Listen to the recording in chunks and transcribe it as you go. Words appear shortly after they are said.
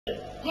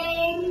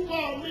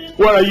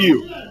Where are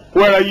you?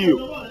 Where are you?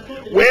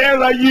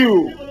 Where are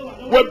you?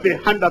 Wave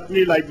the hand at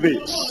me like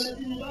this.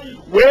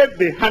 Wave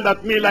the hand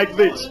at me like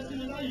this.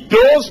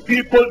 Those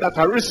people that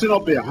are raising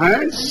up their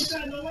hands,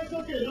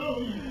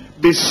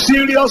 be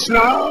serious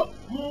now,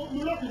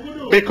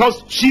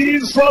 because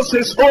Jesus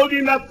is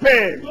holding that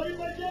pen.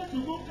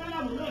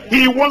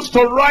 He wants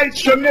to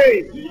write your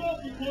name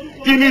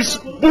in his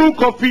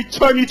book of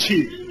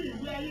eternity.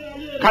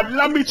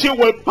 Calamity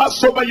will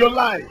pass over your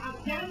life.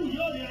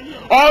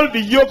 All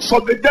the yokes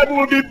of the devil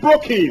will be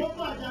broken.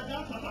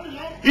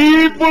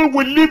 Evil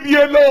will leave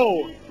you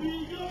alone.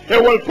 He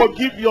will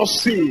forgive your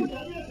sin.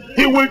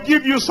 He will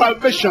give you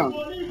salvation.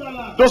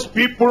 Those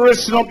people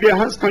raising up their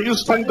hands, can you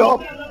stand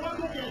up?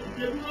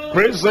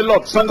 Praise the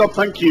Lord. Stand up.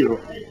 Thank you.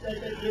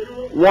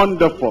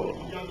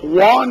 Wonderful.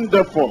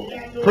 Wonderful.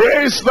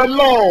 Praise the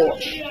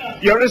Lord.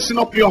 You're raising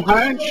up your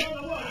hands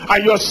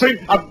and you're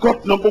saying, I've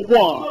got number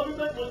one,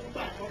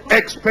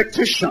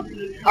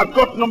 expectation. I've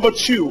got number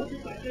two,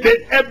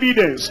 the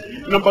evidence.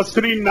 Number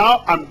three,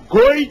 now I'm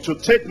going to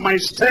take my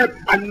step,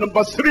 and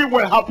number three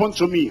will happen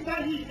to me.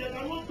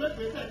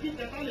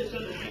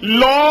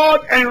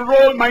 Lord,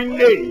 enroll my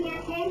name.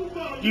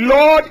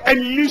 Lord,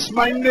 enlist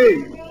my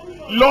name.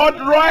 Lord,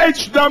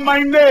 write down my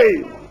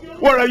name.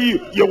 Where are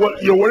you? You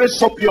will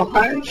raise up your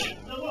hands.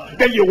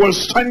 Then you will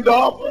stand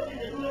up.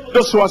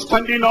 Those who are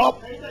standing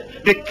up,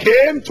 they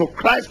came to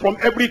Christ from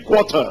every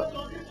quarter.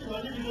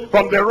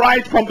 From the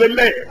right, from the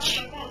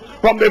left,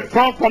 from the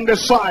front, from the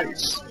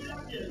sides.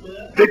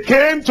 They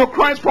came to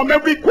Christ from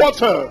every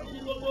quarter.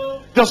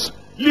 Just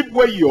live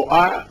where you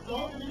are.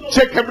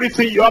 Take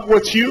everything you have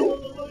with you.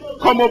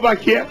 Come over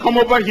here, come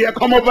over here,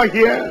 come over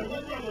here.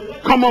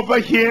 Come over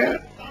here.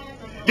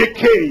 They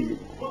came.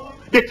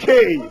 They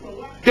came.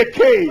 They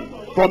came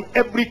from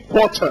every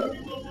quarter.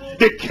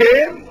 They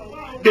came.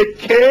 They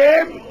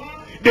came.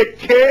 They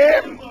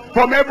came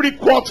from every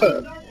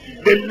quarter.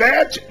 They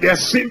left their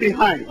sin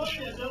behind.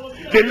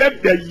 They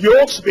left their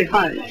yokes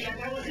behind.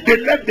 They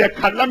left their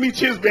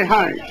calamities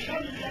behind.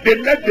 They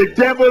left the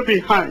devil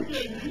behind.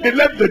 They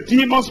left the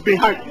demons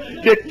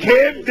behind. They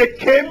came, they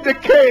came, they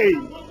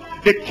came.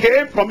 They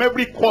came from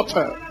every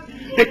quarter.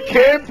 They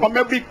came from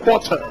every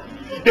quarter.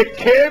 They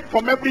came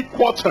from every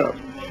quarter.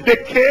 They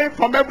came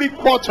from every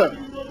quarter.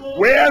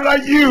 Where are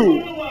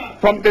you?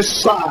 From the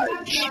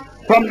side,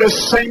 from the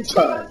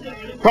center,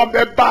 from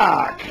the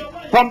back,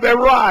 from the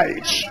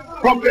right,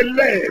 from the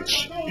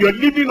left. You're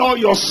leaving all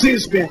your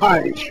sins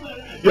behind.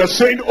 You're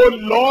saying, oh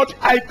Lord,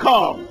 I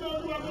come.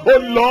 Oh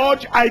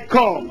Lord, I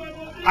come.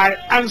 I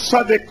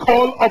answer the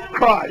call of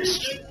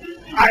Christ.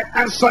 I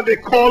answer the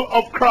call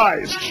of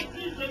Christ.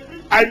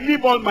 I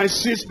leave all my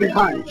sins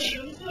behind.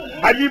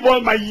 I leave all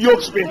my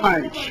yokes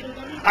behind.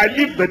 I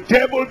leave the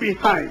devil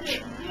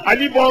behind. I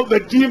leave all the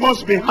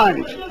demons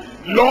behind.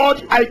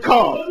 Lord, I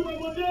come.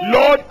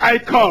 Lord, I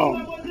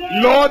come.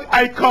 Lord,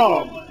 I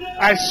come.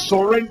 I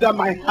surrender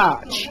my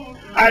heart.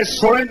 I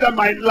surrender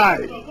my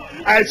life.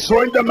 I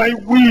surrender my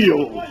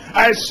will.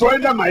 I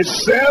surrender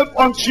myself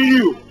unto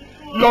you.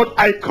 Lord,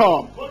 I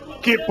come.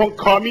 Keep on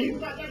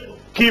coming.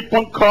 Keep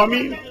on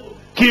coming.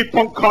 Keep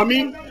on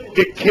coming.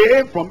 They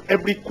came from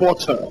every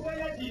quarter.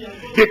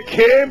 They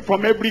came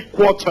from every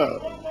quarter.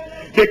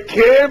 They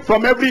came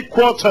from every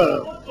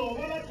quarter.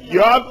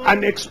 You have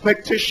an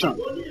expectation.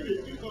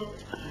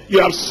 You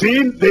have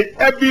seen the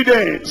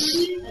evidence.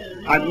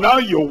 And now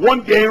you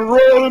want the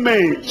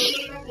enrollment.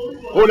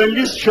 Will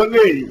enlist your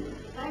name.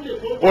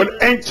 Will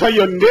enter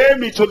your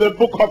name into the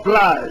book of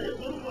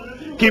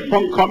life. Keep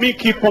on coming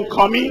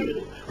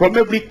from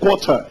every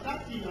quarter.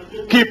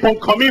 Keep on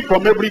coming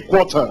from every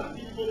quarter.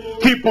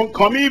 Keep on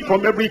coming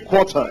from every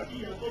quarter.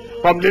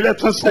 From the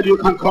left hand side you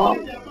can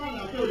come.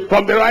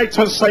 From the right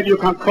hand side you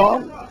can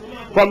come.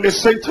 From the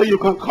center you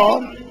can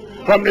come.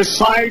 From the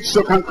sides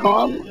you can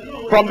come.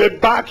 From the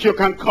back you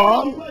can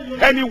come.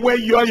 Anywhere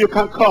you are you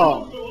can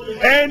come.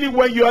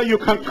 Anywhere you are you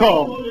can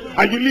come.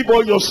 And you leave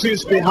all your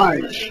sins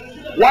behind.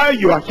 While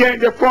you are here in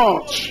the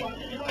front,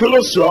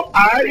 close your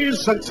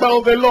eyes and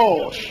tell the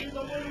Lord,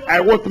 I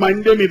want my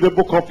name in the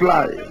book of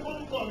life.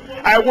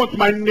 I want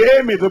my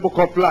name in the book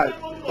of life.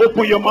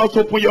 Open your mouth,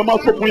 open your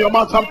mouth, open your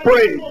mouth and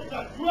pray.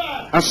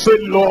 And say,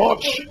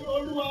 Lord,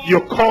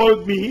 you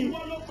called me.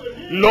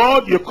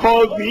 Lord, you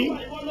called me.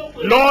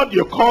 Lord,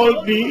 you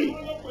called me.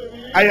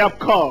 I have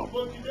come.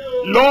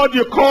 Lord,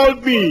 you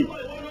called me.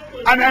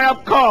 And I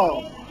have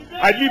come.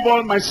 I leave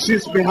all my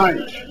sins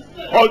behind.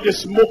 All the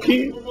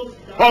smoking,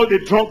 all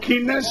the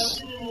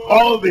drunkenness,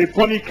 all the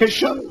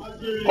fornication,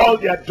 all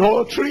the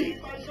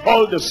adultery,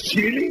 all the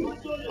stealing,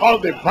 all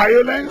the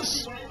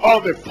violence,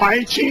 all the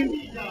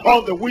fighting,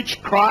 all the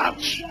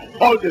witchcraft,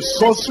 all the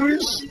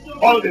sorceries,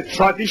 all the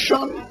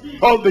tradition,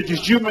 all the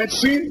juju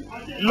medicine.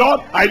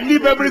 Lord, I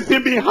leave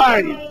everything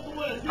behind.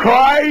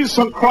 Christ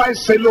and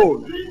Christ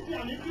alone.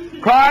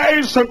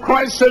 Christ and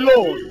Christ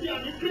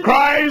alone.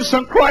 Christ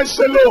and Christ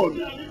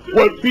alone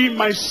will be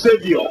my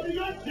Savior.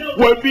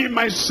 Will be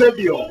my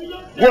Savior.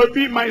 Will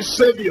be my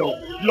Savior.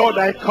 Lord,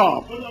 I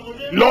come.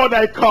 Lord,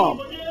 I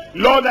come.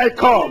 Lord, I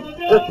come.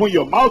 Open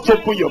your mouth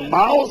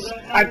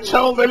and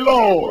tell the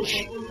Lord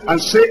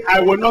and say,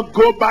 I will not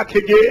go back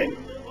again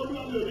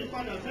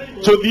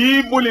to the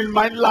evil in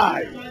my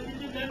life.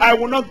 I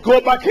will not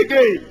go back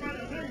again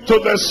to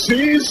the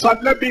sins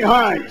I've left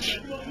behind.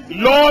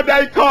 Lord,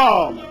 I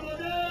come.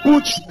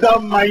 Put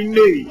down my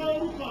name.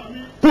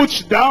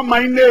 Put down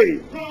my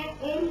name.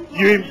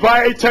 You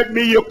invited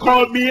me, you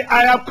called me,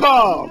 I have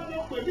come.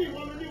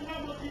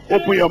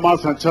 Open your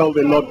mouth and tell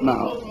the Lord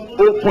now.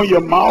 Open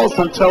your mouth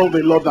and tell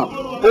the Lord now.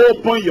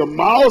 Open your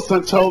mouth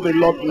and tell the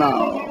Lord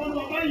now.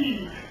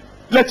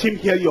 Let him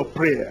hear your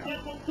prayer.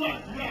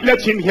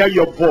 Let him hear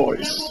your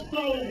voice.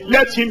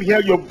 Let him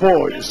hear your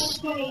voice.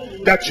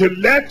 That you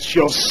left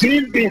your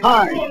sin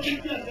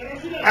behind.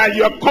 And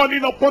you're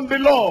calling upon the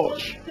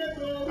Lord.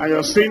 And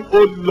you're saying,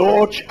 oh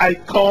Lord, I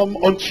come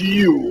unto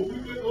you.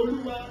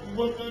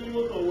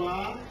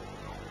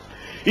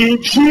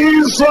 In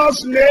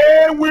Jesus'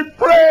 name we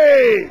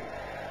pray.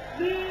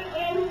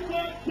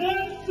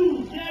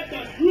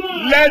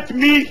 Let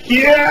me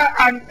hear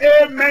an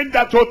amen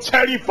that will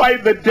terrify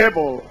the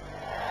devil.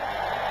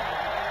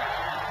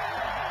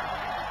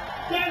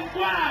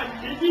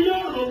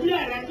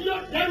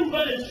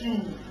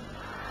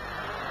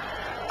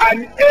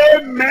 An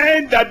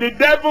amen that the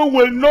devil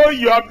will know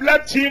you have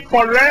left him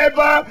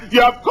forever.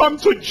 You have come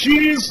to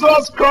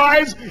Jesus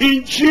Christ.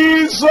 In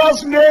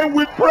Jesus' name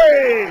we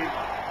pray.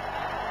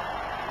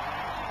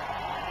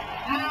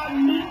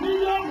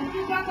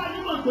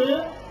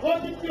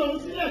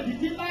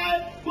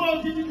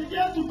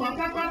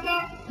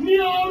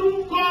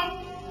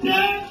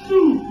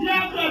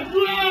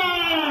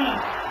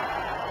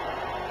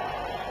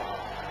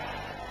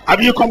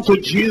 Have you come to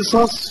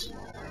Jesus?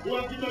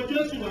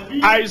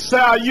 I say,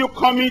 are you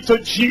coming to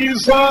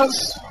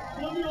Jesus?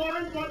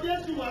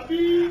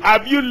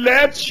 Have you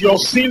left your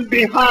sin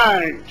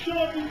behind?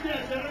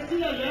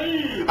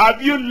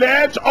 Have you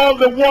left all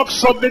the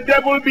works of the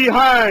devil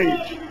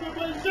behind?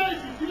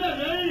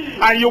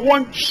 And you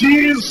want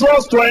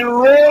Jesus to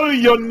enroll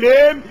your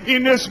name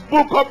in his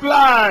book of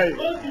life?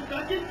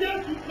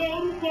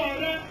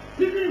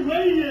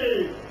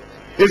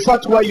 Is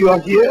that why you are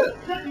here?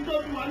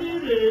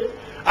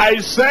 I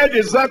said,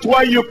 is that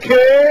why you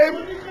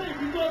came?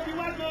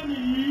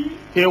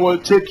 He will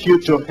take you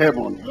to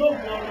heaven.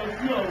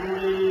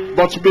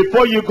 But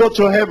before you go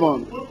to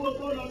heaven,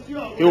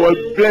 he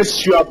will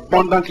bless you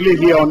abundantly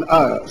here on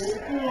earth.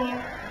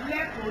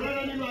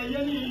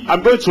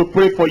 I'm going to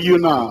pray for you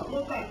now.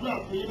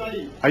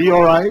 Are you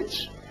all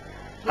right?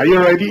 Are you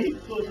ready?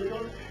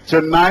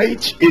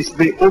 Tonight is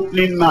the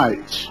opening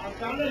night.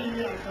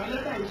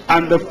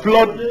 And the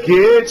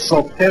floodgates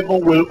of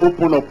heaven will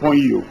open upon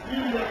you.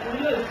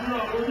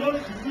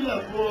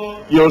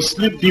 You'll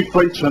sleep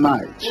different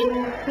tonight.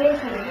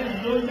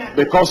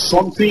 Because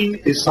something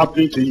is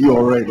happening to you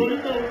already.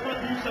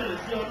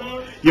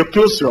 You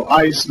close your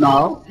eyes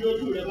now.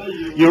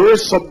 You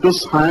raise up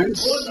those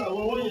hands.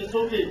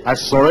 I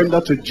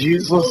surrender to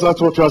Jesus.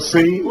 That's what you are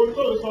saying.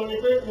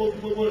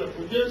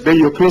 Then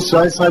you close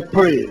your eyes. I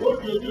pray.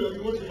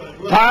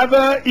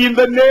 Father, in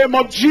the name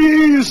of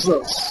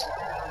Jesus,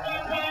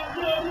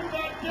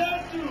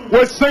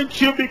 we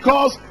thank you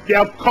because they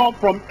have come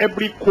from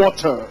every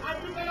quarter.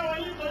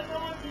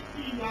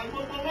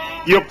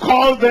 You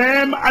called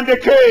them and they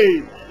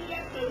came.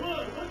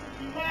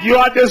 You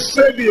are the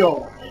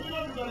Savior.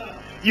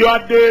 You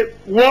are the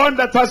one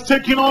that has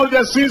taken all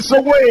their sins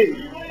away.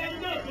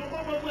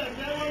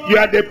 You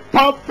are the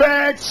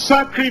perfect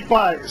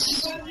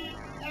sacrifice,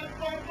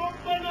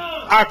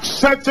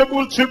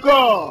 acceptable to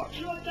God.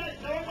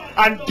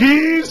 And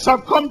these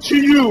have come to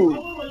you.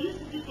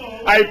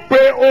 I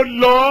pray, oh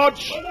Lord,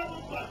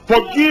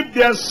 forgive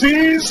their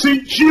sins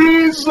in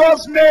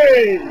Jesus'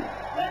 name.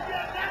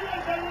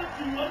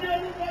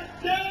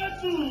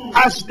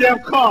 As they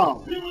have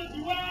come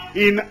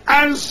in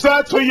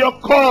answer to your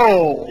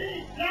call,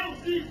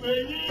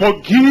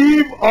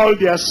 forgive all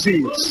their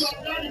sins.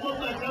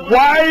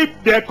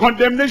 Wipe their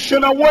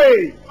condemnation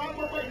away.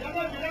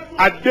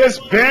 At this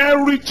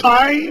very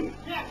time,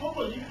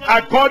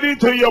 according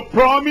to your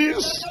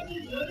promise,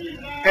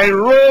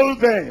 enroll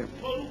them.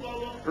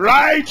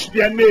 Write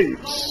their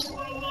names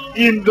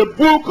in the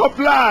book of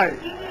life.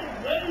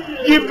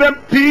 Give them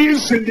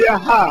peace in their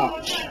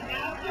heart,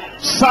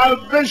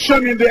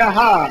 salvation in their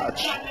heart.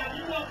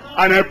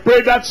 And I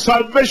pray that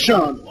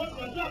salvation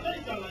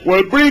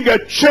will bring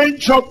a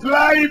change of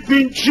life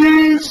in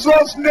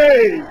Jesus'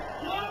 name.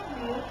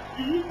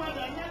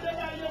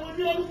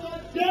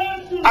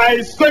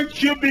 I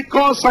thank you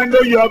because I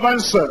know you have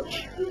answered.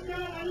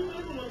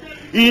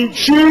 In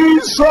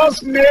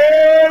Jesus'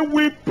 name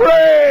we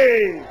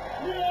pray.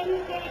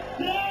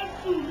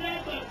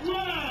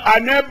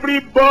 And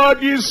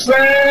everybody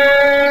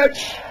said,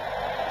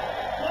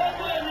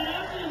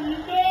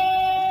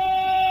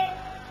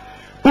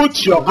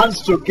 put your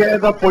hands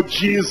together for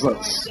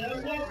Jesus.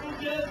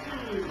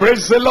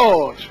 Praise the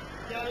Lord.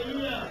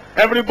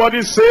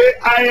 Everybody say,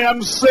 I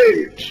am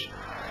saved.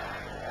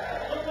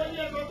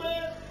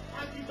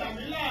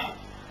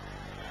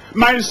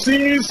 My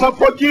sins are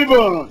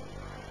forgiven.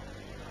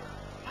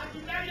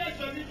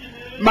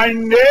 My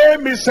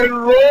name is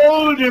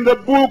enrolled in the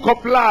book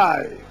of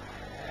life.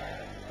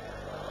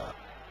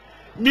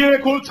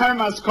 Miracle time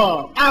has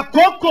come.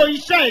 Àkókò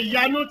iṣẹ́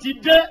ìyanu ti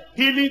dé.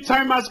 Healing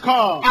time has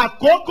come.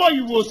 Àkókò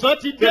ìwòsàn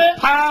ti dé. The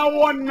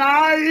power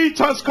night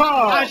has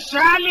come.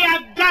 Àṣálẹ́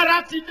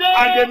agbára ti dé.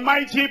 And the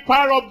mighty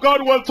power of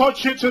God will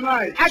touch you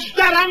tonight.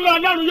 Agbára ńlá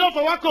Ọlọ́run yóò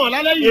fọwọ́ kàn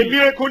lálẹ́ A yìí.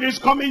 miracle is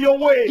coming your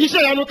way.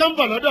 Iṣẹ́ ìyanu kan ń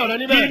bọ̀ lọ́dọ̀ rẹ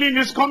níbẹ̀. Healing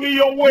is coming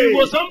your way.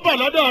 Ìwòsàn ń bọ̀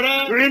lọ́dọ̀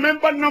rẹ.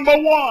 Remember number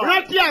one.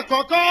 Rántí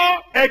àkọ́kọ́.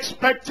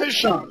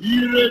 Expectation.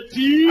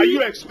 Ìrètí. Are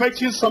you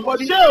expecting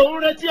somebody? Ṣé ò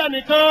ń retí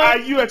ẹnìkan? Are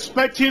you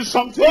expecting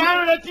something? Ó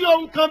ń retí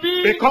ohun kan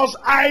bí? Because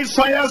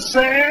Isaiah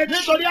said,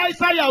 Nítorí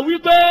Àìsáyà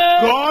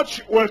wípé God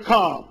will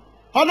come.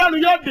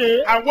 Ọlọ́run yóò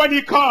dé. And when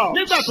he comes,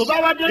 Nígbà tó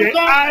bá wá dé the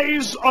ńkọ́?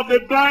 eyes of the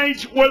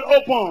blind will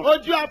open.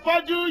 Ojú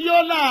afọ́jú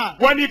yóò là.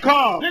 When he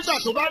comes, Nígbà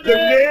tó bá the dé.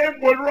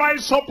 lame will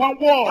rise up and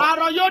walk.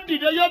 Arọ yóò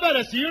dìde yóò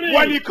bẹ̀rẹ̀ sí rìn.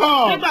 When he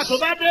comes, Nígbà tó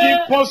bá the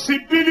dé.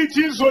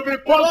 possibilities will be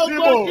Gbogbo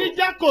possible.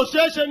 jíjẹ́ kò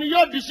ṣeé ṣe ni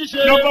yóò di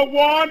ṣíṣe. Number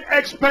one,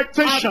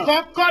 expectation.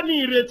 Àkọ́kọ́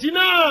ni ìrètí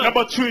náà.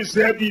 Number two is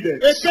the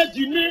evidence.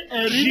 Èkejì ni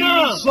ẹ̀rí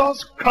náà.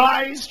 Jesus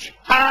Christ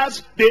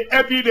has the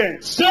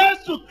evidence.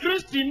 Jésù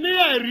Kristì ní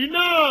ẹ̀rí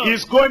náà.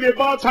 He's going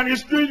about and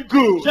he's doing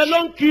good. Ṣé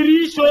ló ń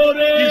kiri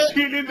ṣoore? He's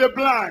healing the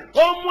blind.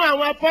 Ó mú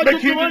àwọn afọ́jú tí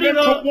Making wọ́n them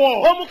nílò. to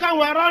walk. Ó mú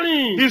káwọn arọ́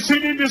rìn. He's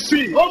healing the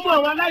sick. Ó mú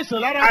àwọn aláìsàn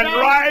lára And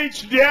dá.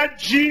 right there,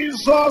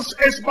 Jesus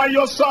is by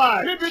your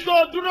side. Níbi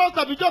tó dúró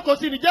tàbí jókòó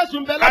sí ni Jésù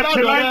ń bẹ And lábàá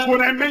tonight, rẹ̀.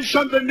 when I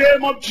mention the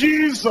name of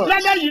Jesus,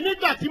 Lálẹ́ yìí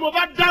nígbà tí mo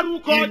bá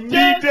dárúkọ Jésù.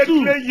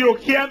 immediately you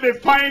hear the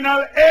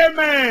final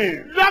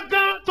amen.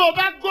 Lọ́gán tó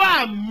bá gbọ́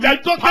àmì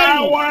That tó kẹ́yìn.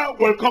 power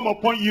will come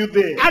upon you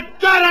there.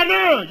 Agbára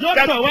náà yóò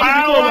That tọ̀ wá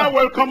síbi tó wà. power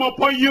will come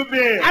upon you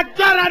there.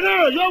 Agbára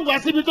náà yóò wá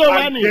síbi tó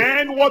wà And ní.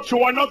 then what you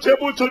were not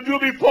able to do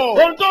before,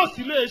 Ohun tó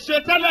sì lè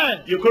ṣe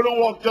tẹ́lẹ̀. you couldn't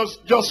walk,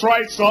 just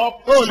rise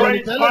up, Oh,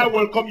 straight no, power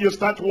will come, you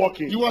start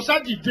walking. Ìwọ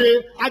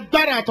ṣáàdìde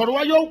agbára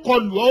àtọ̀runwá yóò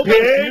kọlù ọ́ ó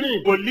bẹ̀rẹ̀ sí Pain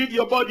rìn. will leave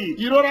your body.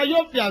 Ìrora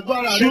yóò fi àgọ́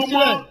ara rẹ sílẹ̀.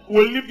 Tumor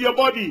will leave your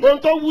body. Ohun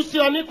tó wú sí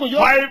ọ níkùn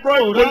yóò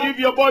Fibroid will pòórá. leave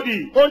your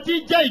body. Ohun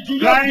tí jẹ́ ìjú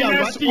yóò fi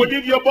Blindness àwátì. will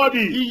leave your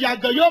body.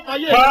 Ìyàgàn yóò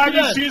fàyè rẹ sílẹ̀.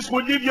 Paralysis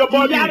will leave your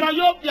body. Ìyára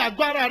yóò fi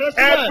àgọ́ ara rẹ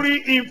sílẹ̀.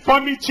 Every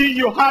infirmity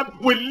you have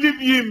will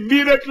leave you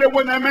immediately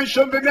when I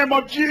mention the name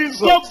of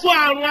Jesus. Gbogbo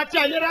àrùn àti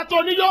àyẹ̀rá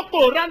tó ní yóò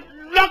pòórá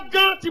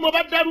lọ́gán tí mo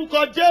bá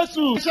dárúkọ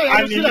Jésù. Iṣẹ́ ìyanu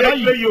And sílẹ̀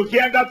immediately báyìí. you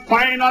hear that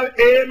final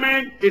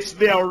amen, it's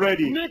there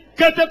already. Ní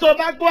kété tó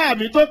bá gbọ́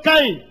àmì tó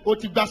kẹ́yìn, o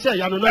ti gbàṣẹ́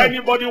ìyanu náà.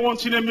 Anybody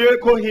wanting a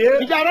miracle here?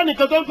 Ìjà ara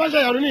nìkan tó ń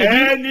fẹ́ṣẹ̀ ìyanu ní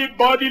ìbí.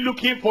 Anybody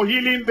looking for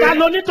healing Ta there?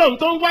 ló nítòun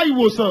tó ń wá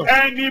ìwòsàn?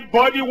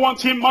 Anybody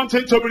wanting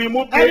mountain to be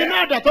removed Ẹyin there?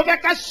 náà dà tó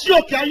fẹ́ ká sí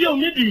òkè ayé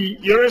òun nídìí.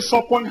 You raise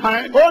up one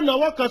hand, Ó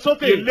nàwọ́ kan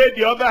sókè. you lay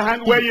the other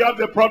hand where you have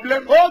the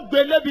problem. Ó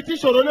gbé lébi tí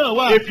ìṣòro náà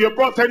wà. If you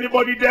brought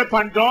anybody deaf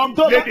and dumb,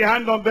 lay the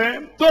hand on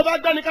them. Tó bá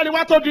gbẹ́nikẹ́ni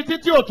wá tó di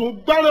títí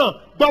òtún gbọ́ràn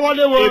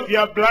gbọ́wọ́lé wọn. If you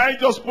are blind,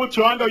 just put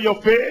your hand on your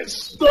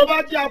face. Tó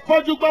bá jẹ́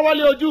afọ́jú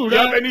gbọ́wọ́lé ojú If you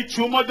have rẹ. any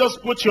tumor,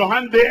 just put your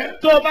hand there.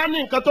 Tó bá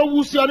ní nǹkan tó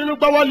wú sí ọ nínú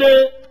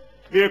gbọ́wọ́lé.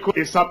 Miracle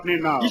is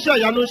happening now. Iṣẹ́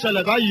ìyanu ń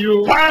ṣẹlẹ̀ báyìí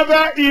o.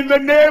 Father, in the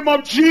name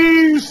of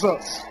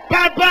Jesus,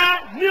 Bàbá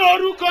ní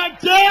orúkọ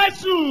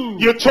Jésù.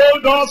 you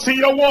told us in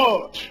your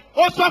word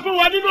Ó sọ fún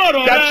wa nínú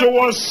ọ̀rọ̀ that you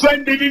rẹ̀. will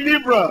send the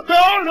deliverer. Pé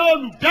ó ràn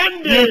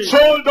olùdáǹdè. You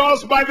told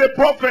us by the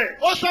prophet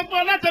Ó sọ fún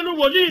wa látẹnu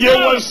wòlíì you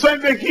will náà.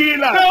 send the Pé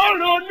healer. ó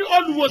ràn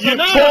olùwòsàn You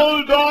náà.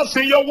 told us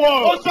in your Ó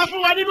word sọ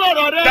fún wa nínú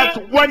ọ̀rọ̀ rẹ̀.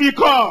 that when he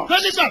comes, Pé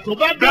nígbà tó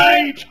bá dé.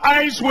 blind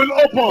eyes will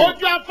open,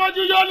 Ojú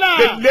afọ́jú yóò là.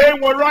 the lame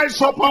will rise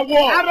up and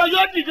walk, Arọ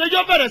yóò dìde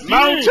yóò bẹ̀rẹ̀ sí rìn.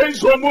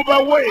 mountains will move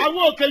away,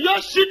 Àwọn òkè yóò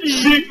ṣídìí.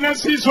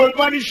 sicknesses will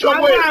vanish Àwọn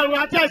away, àrùn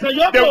àti àìsàn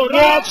yóò the pòórá.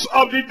 works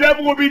of the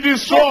devil will be Gbogbo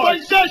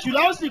destroyed. iṣẹ́ èṣù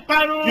la ó sì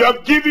parun. You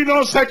have given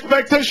us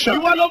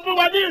expectation. Ìwọ ló fún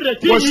wa ní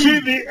ìrètí We see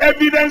yìí. the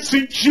evidence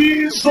in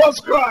Jesus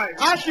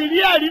Christ. A sì rí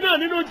ẹ̀rí náà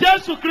nínú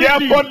Jésù Kristì.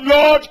 Therefore,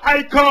 Lord,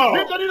 I come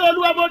Nítorí náà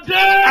Olúwa mo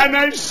dé. and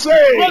I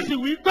say, Mo sì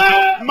wí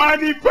pé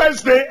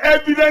manifest the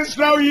evidence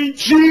now in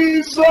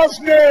Jesus'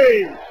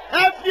 name.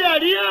 ẹ fi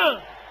ẹ̀rí hàn.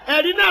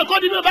 Ẹ̀rí náà kọ́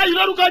nínú báyìí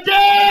lórúkọ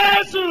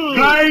Jésù.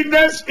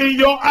 Blindness in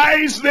your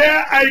eyes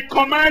there, I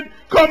command,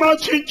 come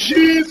out in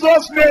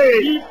Jesus'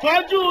 name.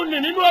 Ìfọ́jú nì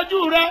nínú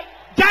ojú rẹ.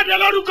 Jáde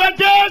lórúkọ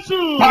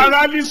Jésù.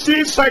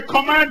 Paralysis, I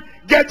command,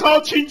 get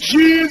out in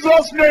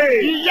Jesus'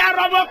 name. Ìyá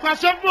rọmọ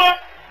pàṣẹ fún ọ.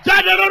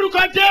 Jáde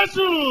lórúkọ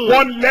Jésù.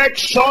 One leg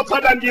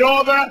shorter than the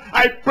other,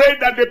 I pray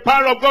that the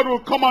power of God will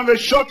come on the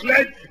short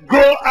leg,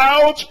 go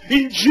out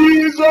in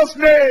Jesus'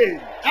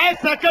 name.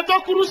 Ẹsẹ̀ kan tó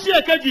kúrú sí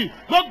èkejì.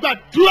 Mo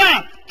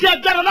gbàdúrà kí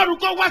agbára Ọlọ́run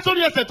kó wá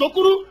sórí ẹsẹ̀ tó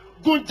kúrú.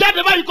 Gùn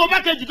jáde báyìí kó bá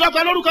kejì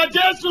dọ́gba lórúkọ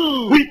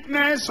Jésù.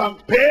 Weakness and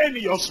pain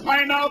in your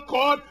spinal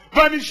cord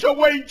vanish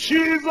away in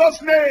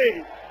Jesus'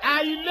 name.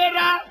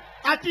 Àìlera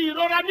àti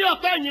ìrora ní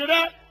ọ̀pẹ́ ẹ̀yìn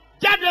rẹ.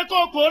 Jáde kó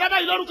o pòórá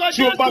báyìí lórúkọ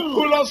Jésù.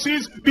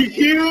 Tuberculosis be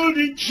healed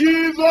in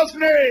Jesus'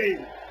 name.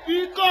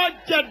 Ikọ́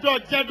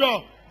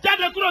jẹ̀dọ̀jẹ̀dọ̀.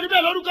 Jáde kúrò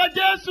níbẹ̀ lórúkọ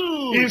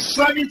Jésù.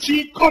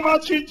 Insanity come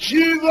out in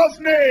Jesus'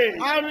 name.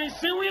 Àrùn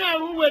ìsínwín,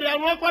 àrùn wèrè,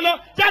 àrùn ọpọlọ.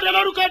 Jáde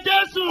lórúkọ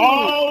Jésù.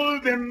 All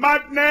the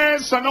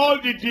madness and all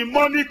the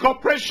demonic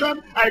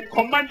oppression, I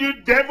command you,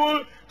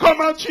 devil,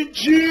 come out in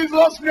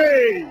Jesus'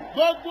 name.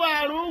 Gbogbo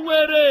àrùn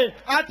wèrè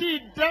àti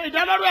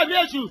ìdálọ́rọ̀ ẹ̀mí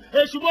èṣù,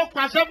 èṣù mo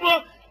pàṣẹ fún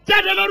ọ.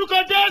 Jáde lórúkọ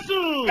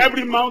Jésù.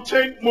 Every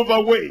mountain, move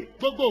away.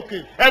 Gbogbo òkè.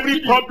 Every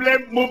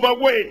problem, move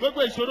away.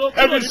 Gbogbo ìṣòro.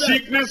 Every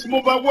sickness,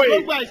 move away.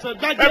 Gbogbo àìsàn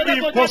gbàgbé. Every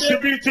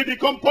impossibility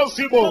become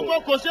possible.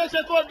 Gbogbo kò ṣeé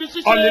ṣe kó di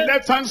ṣíṣe. On the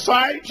left-hand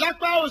side,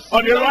 Lápá òsì.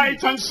 on the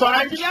right-hand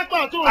side, Àti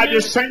lápá ọ̀tún at mi.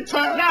 the center,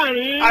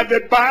 Láàrin. at the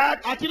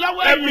back, Àti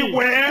lọ́wọ́ ẹ̀yìn.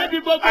 everywhere,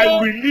 Níbi gbogbo. I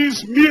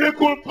release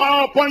miracle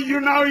power upon you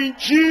now in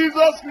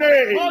Jesus'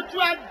 name. Ojú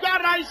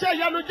agbára iṣẹ́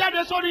ìyanu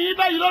jáde sórí yín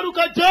báyìí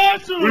lórúkọ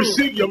Jésù.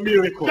 Receive your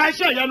miracle. Gba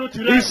iṣẹ́ ìyanu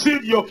tìrẹ.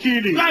 Receive your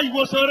healing. Gba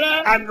ìwòsàn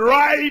rẹ. And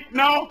right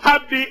now,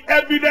 have the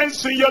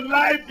evidence in your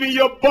life, in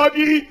your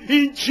body,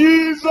 in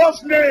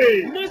Jesus'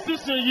 name.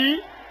 Nísinsìnyí,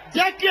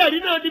 jẹ́ kí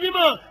ẹ̀rí náà di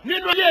mímọ̀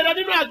nínú ayé rẹ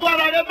nínú àgọ́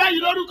ara rẹ báyìí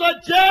lórúkọ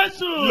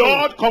Jésù.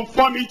 Lord,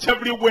 confirm it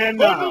everywhere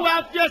now.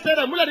 Olúwa fi ẹsẹ̀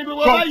rẹ̀ múlẹ̀ níbi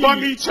gbogbo báyìí.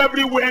 Confirm it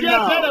everywhere Fi ẹsẹ̀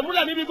rẹ̀ now.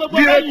 múlẹ̀ níbi gbogbo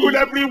Miracle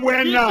báyìí.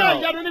 everywhere Iṣẹ́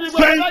now. ìyanu níbi gbogbo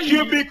Thank báyìí.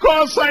 you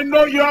because I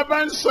know you have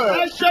Ẹ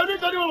answered. ṣeun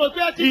nítorí mo mọ̀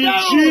pé ẹ ti In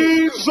dáhùn.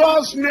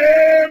 Jesus'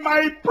 name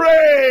I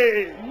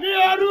pray. Ní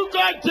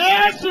orúkọ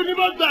Jésù ni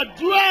mo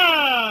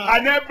gbàdúrà.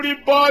 And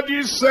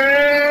everybody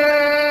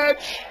said,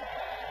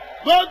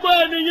 Gbogbo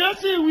ènìyàn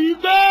sì wí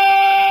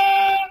pé.